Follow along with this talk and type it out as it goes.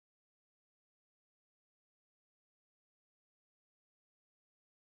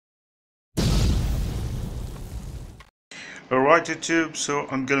Alright YouTube, so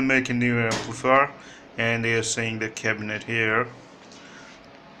I'm gonna make a new amplifier, and they are saying the cabinet here,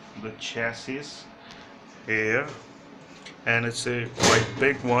 the chassis here, and it's a quite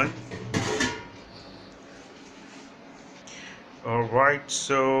big one. Alright,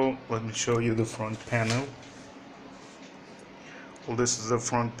 so let me show you the front panel. Well, this is the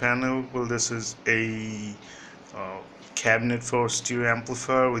front panel. Well, this is a uh, cabinet for stereo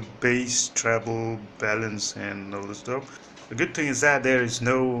amplifier with bass, treble, balance, and all this stuff. The good thing is that there is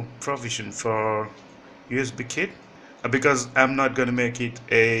no provision for USB kit, because I'm not gonna make it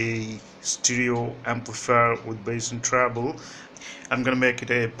a stereo amplifier with bass and treble. I'm gonna make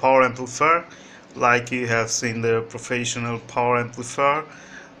it a power amplifier like you have seen the professional power amplifier.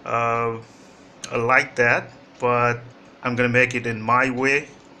 uh, I like that, but I'm gonna make it in my way.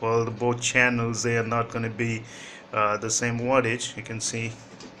 Well, the both channels, they are not gonna be the same wattage. You can see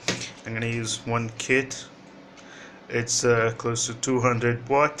I'm gonna use one kit. It's close to 200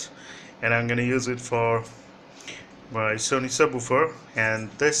 watt, and I'm gonna use it for my Sony subwoofer.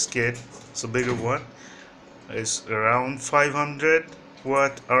 And this kit, it's a bigger one, is around 500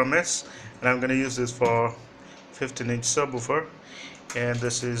 watt RMS, and I'm gonna use this for 15-inch subwoofer. And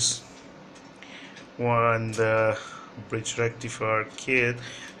this is one the bridge rectifier kit.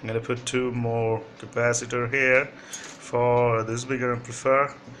 I'm gonna put two more capacitor here for this bigger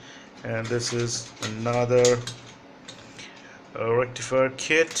amplifier, and this is another rectifier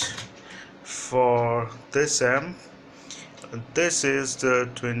kit for this amp. This is the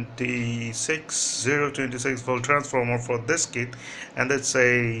 026 volt transformer for this kit, and it's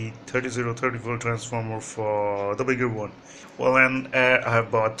a 3030 volt transformer for the bigger one. Well, and I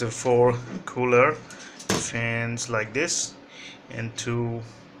have bought the 4 cooler fans like this, and 2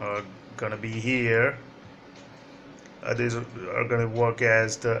 are gonna be here. These are gonna work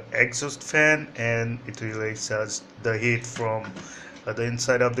as the exhaust fan, and it relates as the heat from the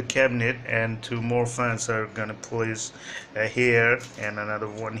inside of the cabinet. And 2 more fans are gonna place here, and another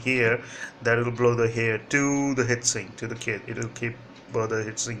one here, that will blow the air to the heatsink, to the kit. It will keep the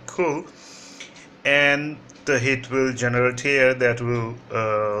heatsink cool, and the heat will generate here. That will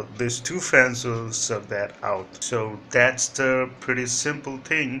these 2 fans will suck that out. So that's the pretty simple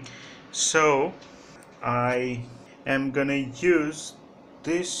thing. So I am gonna use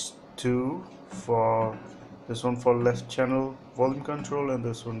this 2 for this one for left channel volume control, and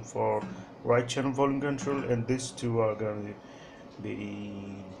this one for right channel volume control, and these 2 are gonna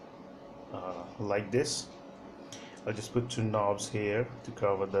be like this. I'll just put 2 knobs here to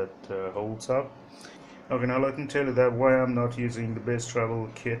cover that holds up. Okay, now let me tell you that why I'm not using the bass treble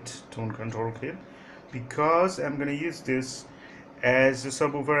kit, tone control kit, because I'm gonna use this as a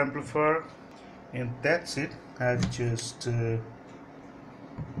subwoofer amplifier. And that's it. I've just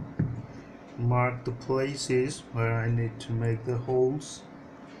marked the places where I need to make the holes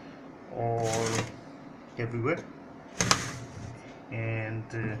all everywhere, and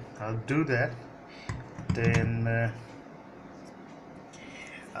I'll do that, then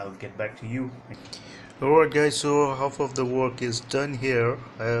I'll get back to you. Alright guys, so half of the work is done here.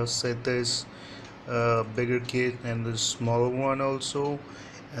 I have set this bigger kit and the smaller one also,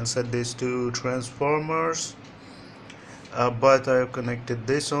 and set these 2 transformers, but I have connected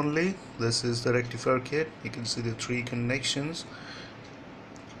this only. This is the rectifier kit. You can see the 3 connections,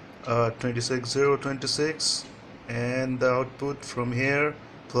 26026, and the output from here,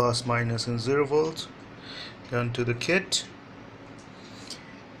 plus, minus, and 0 volts down to the kit.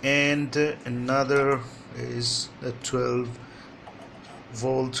 And another is a 12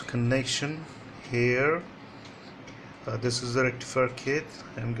 volt connection here. This is the rectifier kit.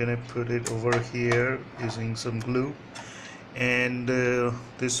 I'm gonna put it over here using some glue, and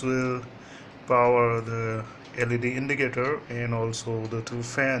this will power the LED indicator and also the 2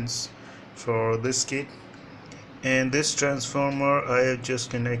 fans for this kit. And this transformer, I have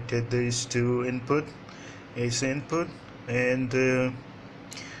just connected these 2 input, AC input, and the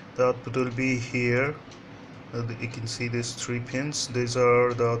output will be here. You can see these 3 pins. These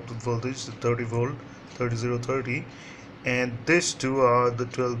are the output voltage, the 30 volt, 3030, and these 2 are the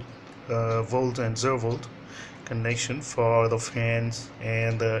 12 volt and 0 volt connection for the fans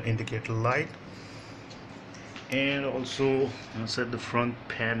and the indicator light. And also I set the front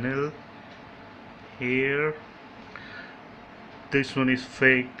panel here. This one is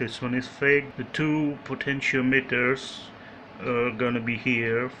fake, this one is fake. The 2 potentiometers are gonna be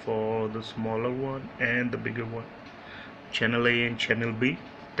here for the smaller one and the bigger one, channel A and channel B.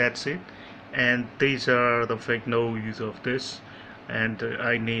 That's it. And these are the fake, no use of this. And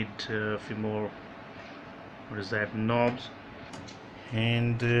I need a few more, what is that, knobs.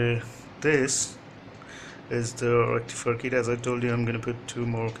 And this is the rectifier kit. As I told you, I'm going to put two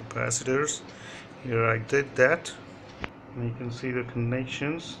more capacitors. Here I did that. And you can see the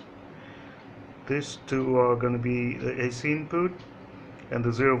connections. These two are going to be the AC input, and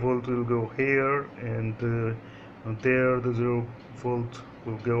the 0 volt will go here, and there the 0 volt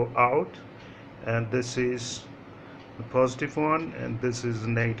will go out, and this is the positive one, and this is the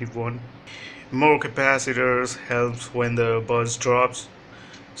negative one. More capacitors helps when the buzz drops,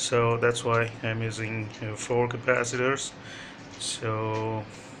 so that's why I'm using 4 capacitors. So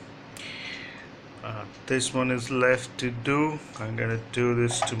this one is left to do. I'm gonna do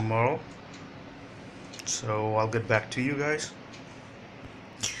this tomorrow, so I'll get back to you guys.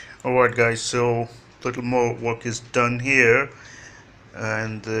 Alright guys, so little more work is done here,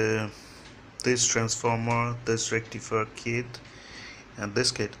 and this transformer, this rectifier kit, and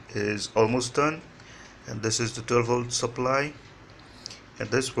this kit is almost done, and this is the 12 volt supply, and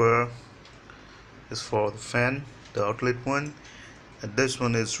this wire is for the fan, the outlet one, and this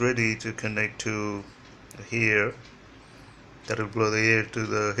one is ready to connect to here, that will blow the air to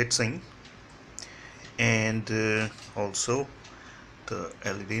the heatsink, and also the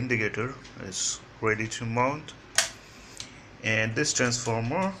LED indicator is ready to mount. And this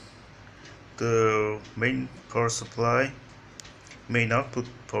transformer, the main power supply, main output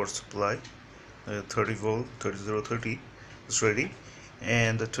power supply, 30 volt 3030 is ready,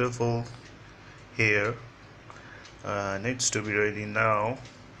 and the 12 volt here needs to be ready now.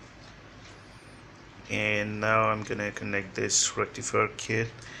 And now I'm gonna connect this rectifier kit,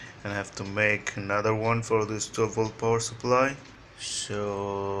 and I have to make another one for this 12 volt power supply.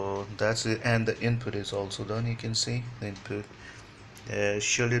 So that's it, and the input is also done. You can see the input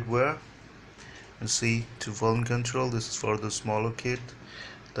shielded wire, and see to volume control. This is for the smaller kit,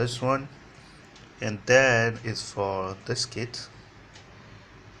 this one, and that is for this kit.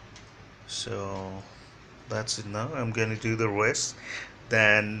 So that's it. Now I'm gonna do the rest,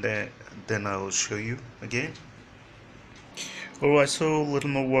 then I will show you again. Alright, so little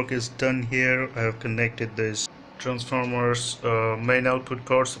more work is done here. I have connected this transformer's main output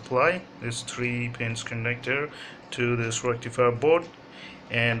power supply, this 3 pins connector, to this rectifier board,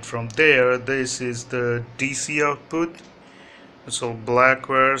 and from there this is the DC output. So black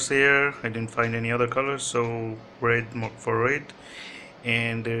wires here, I didn't find any other color, so red mark for red,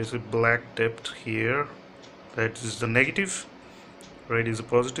 and there is a black depth here, that is the negative, red is a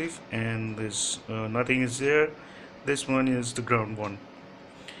positive, and this nothing is there. This one is the ground one.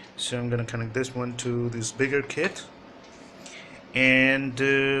 So I'm gonna connect this one to this bigger kit, and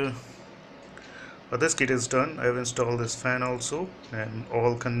this kit is done. I've installed this fan also, and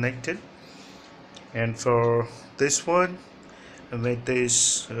all connected. And for this one, I made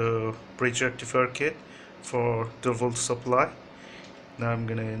this bridge rectifier kit for 12 volt supply. Now I'm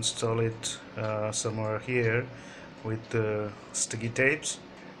gonna install it somewhere here with the sticky tapes.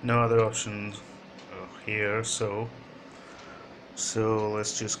 No other options here, so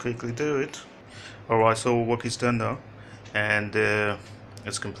let's just quickly do it. Alright, so work is done now, and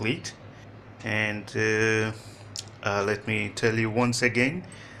it's complete. And let me tell you once again,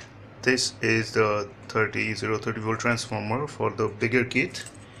 this is the 30 volt transformer for the bigger kit,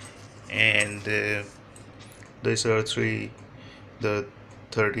 and these are the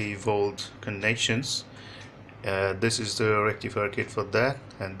 30 volt connections. This is the rectifier kit for that,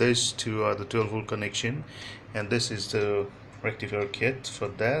 and these two are the 12 volt connection, and this is the rectifier kit for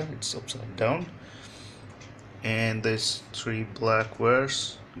that. It's upside down, and there's 3 black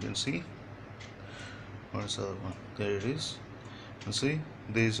wires. You can see, where's the other one? There it is. You can see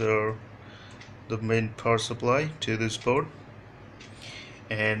these are the main power supply to this board,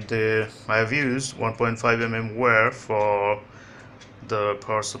 and I have used 1.5 mm wire for the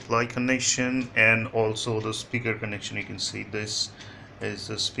power supply connection and also the speaker connection. You can see this is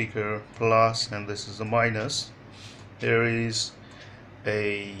the speaker plus, and this is the minus. There is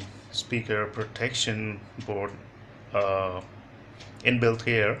a speaker protection board inbuilt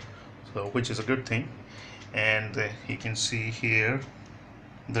here, so which is a good thing. And you can see here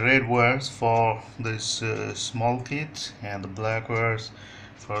the red wires for this small kit, and the black wires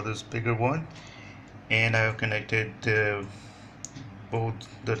for this bigger one. And I have connected both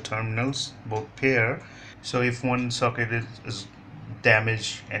the terminals, both pair, so if one socket is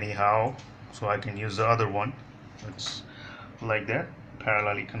damaged anyhow, so I can use the other one. It's like that,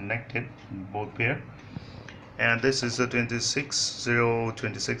 parallelly connected, both pair. And this is the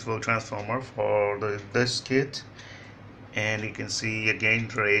 26 volt transformer for this kit, and you can see again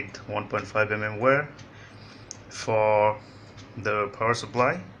red 1.5 mm wire for the power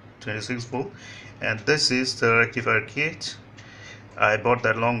supply, 26 volt. And this is the rectifier kit. I bought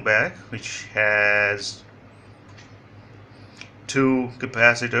that long back, which has two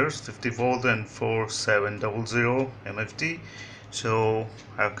capacitors, 50 volt and 4700 MFT. So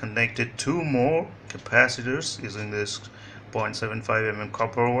I've connected two more capacitors using this 0.75 mm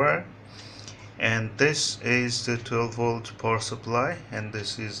copper wire, and this is the 12 volt power supply, and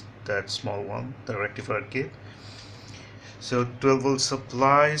this is that small one, the rectifier kit. So 12 volt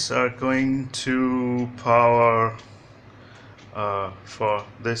supplies are going to power for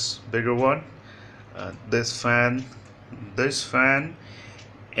this bigger one, this fan,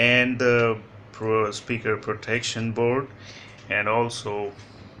 and the speaker protection board, and also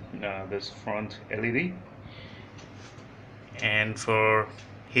this front LED. And for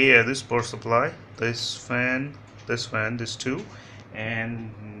here, this power supply, this fan, this two,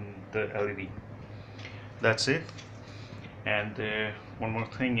 and the LED. That's it. And one more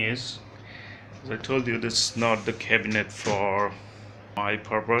thing is, as I told you, this is not the cabinet for my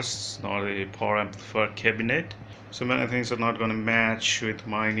purpose, not a power amplifier cabinet. So many things are not going to match with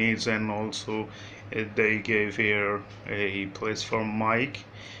my needs, and also they gave here a place for mic,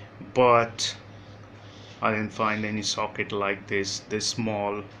 but I didn't find any socket like this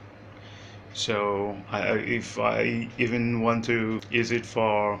small. So if I even want to use it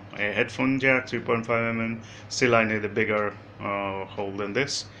for a headphone jack 3.5 mm, still I need a bigger hole than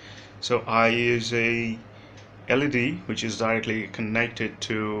this. So I use a LED which is directly connected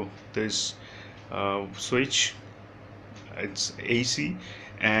to this switch. It's AC,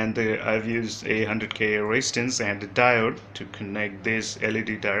 and I've used a 100k resistance and a diode to connect this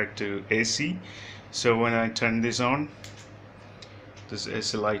LED direct to AC. So when I turn this on, this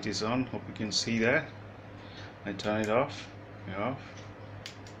AC light is on. Hope you can see that. I turn it off. Now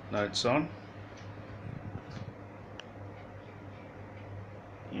it's on.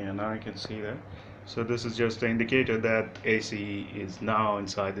 Yeah, now I can see that. So this is just the indicator that AC is now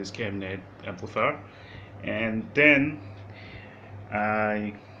inside this cabinet amplifier. And then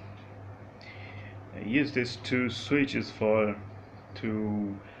I use these two switches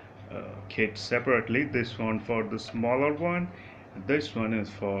to kit separately. This one for the smaller one, and this one is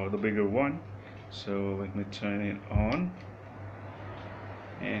for the bigger one. So let me turn it on,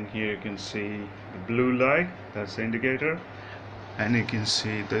 and here you can see the blue light, that's the indicator, and you can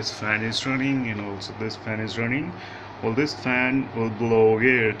see this fan is running, and also this fan is running. Well, this fan will blow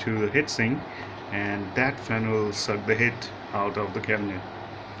air to the heatsink, and that fan will suck the heat out of the cabinet.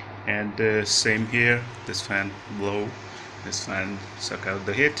 And same here, this fan blow, this fan suck out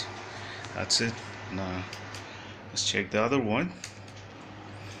the heat. That's it. Now let's check the other one.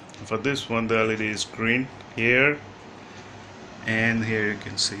 For this one, the LED is green here, and here you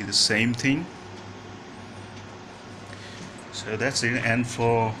can see the same thing. So that's it. And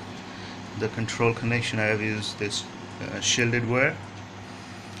for the control connection, I have used this shielded wire,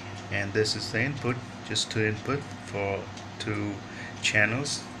 and this is the input, just two input for two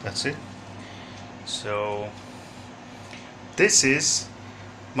channels. That's it. So this is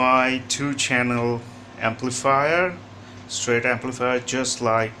my two-channel amplifier, straight amplifier, just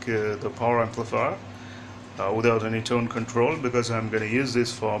like the power amplifier, without any tone control, because I'm going to use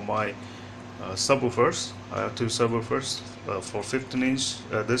this for my subwoofers. I have two subwoofers for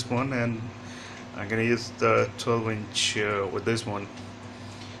 15-inch, this one, and I'm going to use the 12-inch with this one.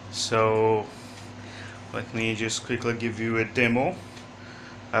 So let me just quickly give you a demo.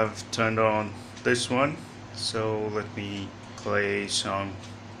 I've turned on this one, so let me play a song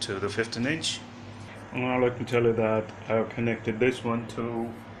to the 15-inch. Now let me tell you that I've connected this one to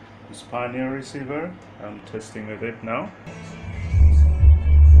this Pioneer receiver. I'm testing with it now.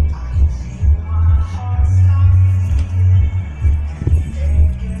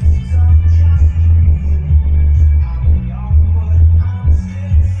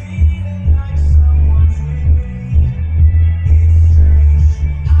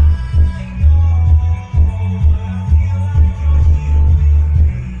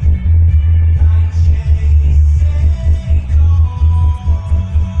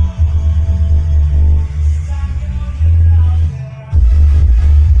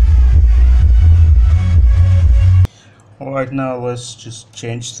 Alright, now let's just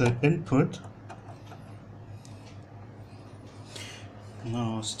change the input.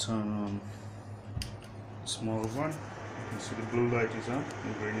 Now let's turn on the smaller one. You can see the blue light is on,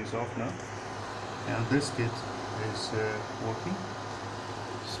 the green is off now. And this kit is working.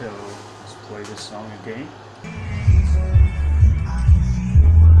 So let's play this song again.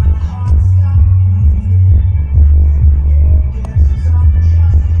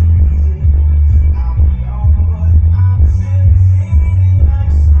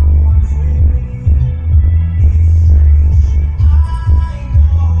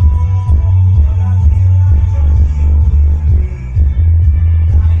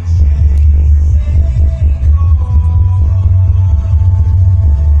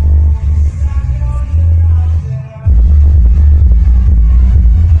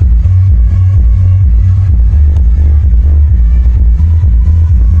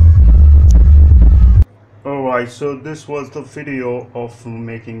 Alright, so this was the video of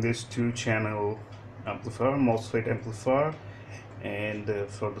making this two-channel amplifier, MOSFET amplifier, and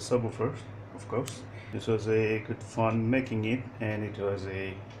for the subwoofer, of course. This was a good fun making it, and it was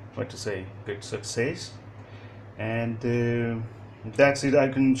a, what to say, good success. And that's it. I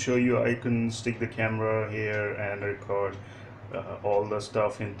can show you, I can stick the camera here and record all the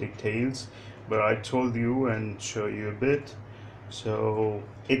stuff in details, but I told you and show you a bit. So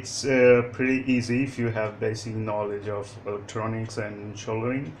it's pretty easy if you have basic knowledge of electronics and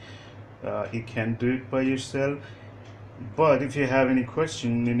soldering. You can do it by yourself. But if you have any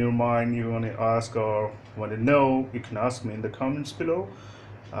question in your mind you want to ask or want to know, you can ask me in the comments below.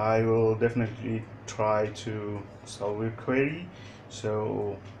 I will definitely try to solve your query.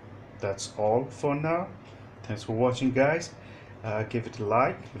 So that's all for now. Thanks for watching, guys. Give it a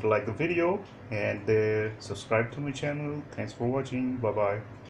like if you like the video, and subscribe to my channel. Thanks for watching. Bye bye.